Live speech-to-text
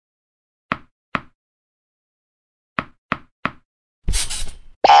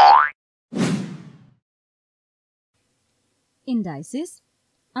indices,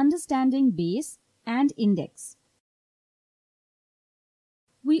 understanding base and index.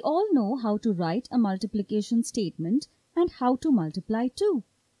 We all know how to write a multiplication statement and how to multiply too.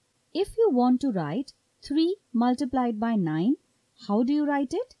 If you want to write 3 multiplied by 9, how do you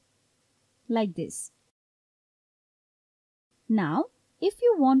write it? Like this. Now, if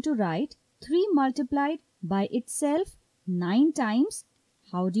you want to write 3 multiplied by itself 9 times,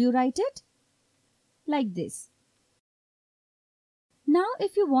 how do you write it? Like this. Now,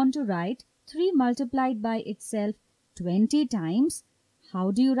 if you want to write 3 multiplied by itself 20 times,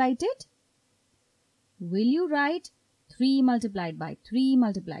 how do you write it? Will you write 3 multiplied by 3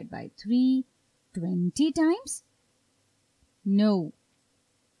 multiplied by 3 20 times? No.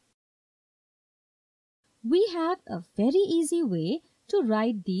 We have a very easy way to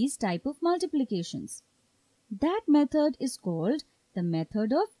write these type of multiplications. That method is called the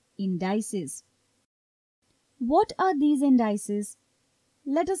method of indices. What are these indices?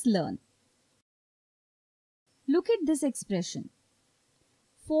 Let us learn. Look at this expression.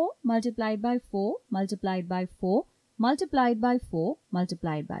 4 multiplied by 4 multiplied by 4 multiplied by 4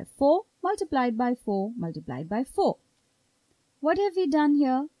 multiplied by 4 multiplied by 4 multiplied by 4. What have we done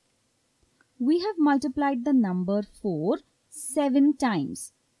here? We have multiplied the number 4 7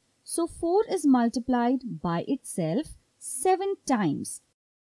 times. So 4 is multiplied by itself 7 times.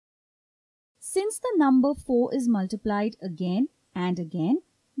 Since the number 4 is multiplied again and again,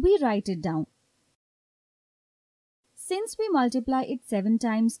 we write it down. Since we multiply it 7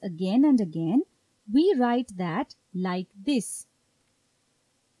 times again and again, we write that like this.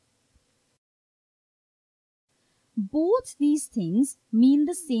 Both these things mean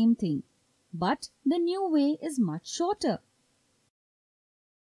the same thing, but the new way is much shorter.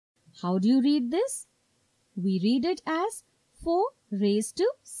 How do you read this? We read it as 4 raised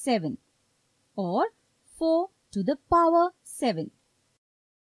to 7 or 4 to the power 7.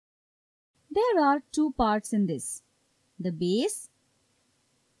 There are two parts in this, the base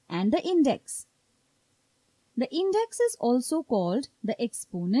and the index. The index is also called the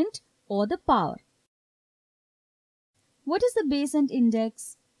exponent or the power. What is the base and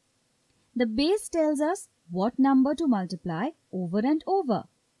index? The base tells us what number to multiply over and over.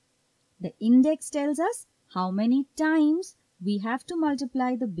 The index tells us how many times we have to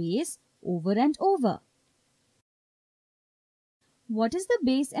multiply the base over and over. What is the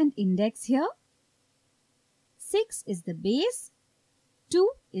base and index here? 6 is the base,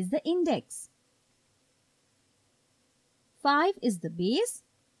 2 is the index. 5 is the base,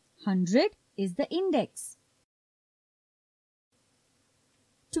 100 is the index.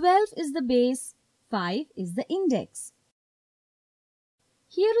 12 is the base, 5 is the index.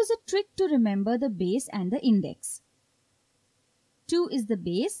 Here is a trick to remember the base and the index. 2 is the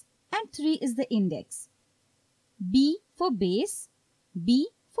base and 3 is the index. B for base, B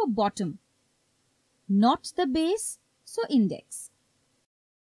for bottom. Not the base, so index.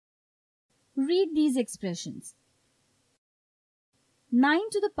 Read these expressions. 9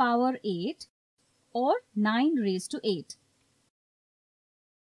 to the power 8 or 9 raised to 8.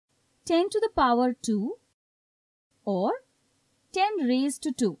 10 to the power 2 or 10 raised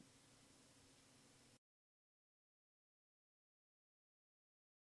to 2.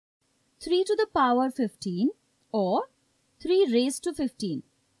 3 to the power 15 or 3 raised to 15.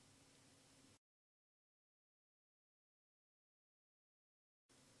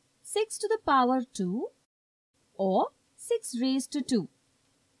 6 to the power 2 or 6 raised to 2.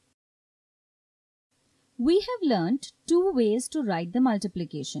 We have learnt two ways to write the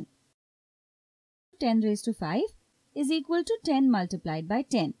multiplication. 10 raised to 5 is equal to 10 multiplied by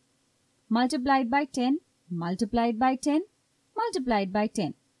 10. Multiplied by 10, multiplied by 10, multiplied by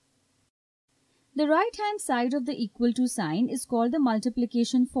 10. The right hand side of the equal to sign is called the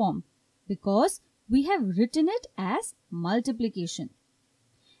multiplication form because we have written it as multiplication.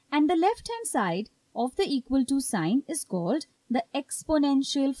 And the left hand side of the equal to sign is called the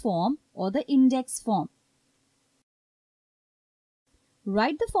exponential form or the index form.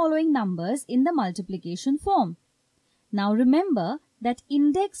 Write the following numbers in the multiplication form. Now remember that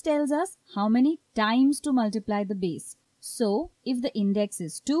index tells us how many times to multiply the base. So, if the index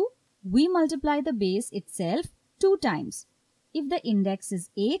is 2, we multiply the base itself 2 times. If the index is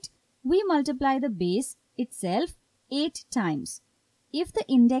 8, we multiply the base itself 8 times. If the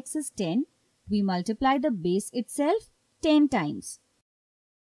index is 10, we multiply the base itself 10 times.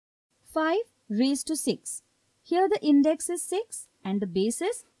 5 raised to 6. Here the index is 6 and the base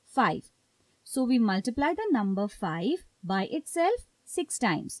is 5. So we multiply the number 5 by itself 6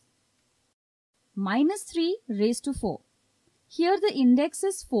 times. Minus 3 raised to 4. Here the index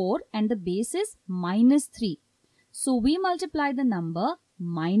is 4 and the base is minus 3. So we multiply the number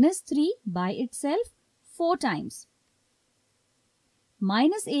minus 3 by itself 4 times.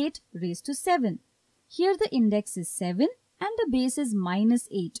 Minus 8 raised to 7. Here the index is 7 and the base is minus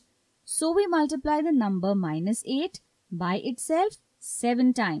 8. So we multiply the number minus 8 by itself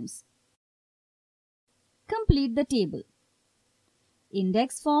 7 times. Complete the table.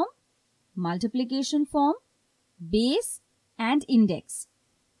 Index form, multiplication form, base and index.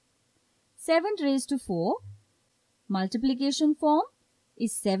 7 raised to 4. Multiplication form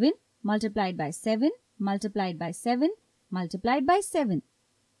is 7 multiplied by 7 multiplied by 7 multiplied by 7.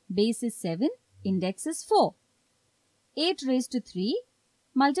 Base is 7, index is 4. 8 raised to 3.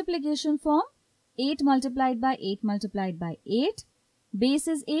 Multiplication form 8 multiplied by 8 multiplied by 8. Base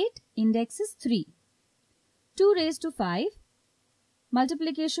is 8, index is 3. 2 raised to 5.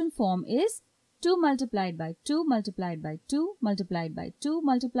 Multiplication form is 2 multiplied by 2 multiplied by 2 multiplied by 2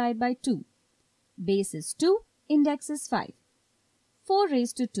 multiplied by 2. Base is 2, index is 5. 4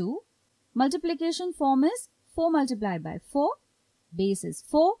 raised to 2. Multiplication form is 4 multiplied by 4. Base is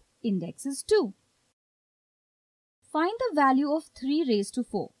 4, index is 2. Find the value of 3 raised to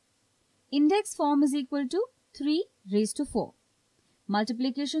 4. Index form is equal to 3 raised to 4.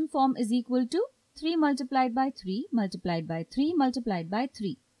 Multiplication form is equal to 3 multiplied by 3 multiplied by 3 multiplied by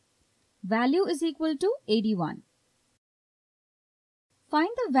 3. Value is equal to 81. Find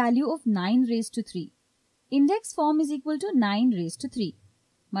the value of 9 raised to 3. Index form is equal to 9 raised to 3.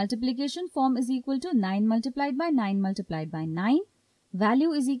 Multiplication form is equal to 9 multiplied by 9 multiplied by 9.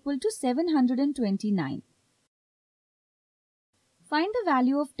 Value is equal to 729. Find the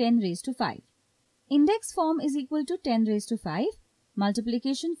value of 10 raised to 5. Index form is equal to 10 raised to 5.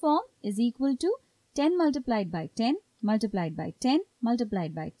 Multiplication form is equal to 10 multiplied by 10 multiplied by 10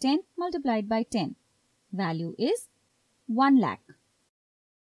 multiplied by 10 multiplied by 10. Value is 1 lakh.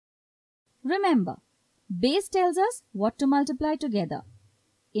 Remember, base tells us what to multiply together.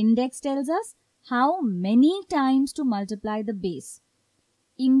 Index tells us how many times to multiply the base.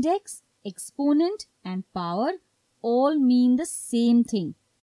 Index, exponent and power all mean the same thing.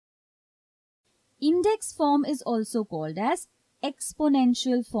 Index form is also called as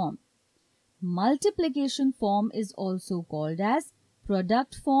exponential form. Multiplication form is also called as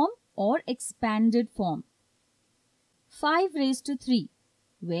product form or expanded form. 5 raised to 3,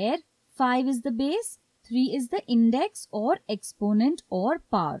 where 5 is the base, 3 is the index or exponent or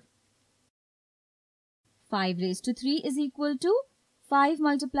power. 5 raised to 3 is equal to 5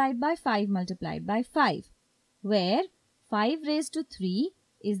 multiplied by 5 multiplied by 5, where 5 raised to 3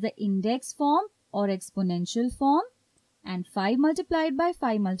 is the index form or exponential form and 5 multiplied by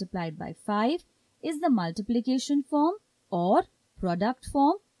 5 multiplied by 5 is the multiplication form or product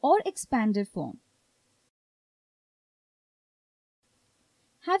form or expanded form.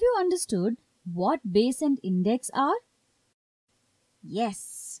 Have you understood what base and index are?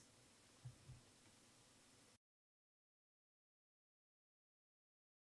 Yes.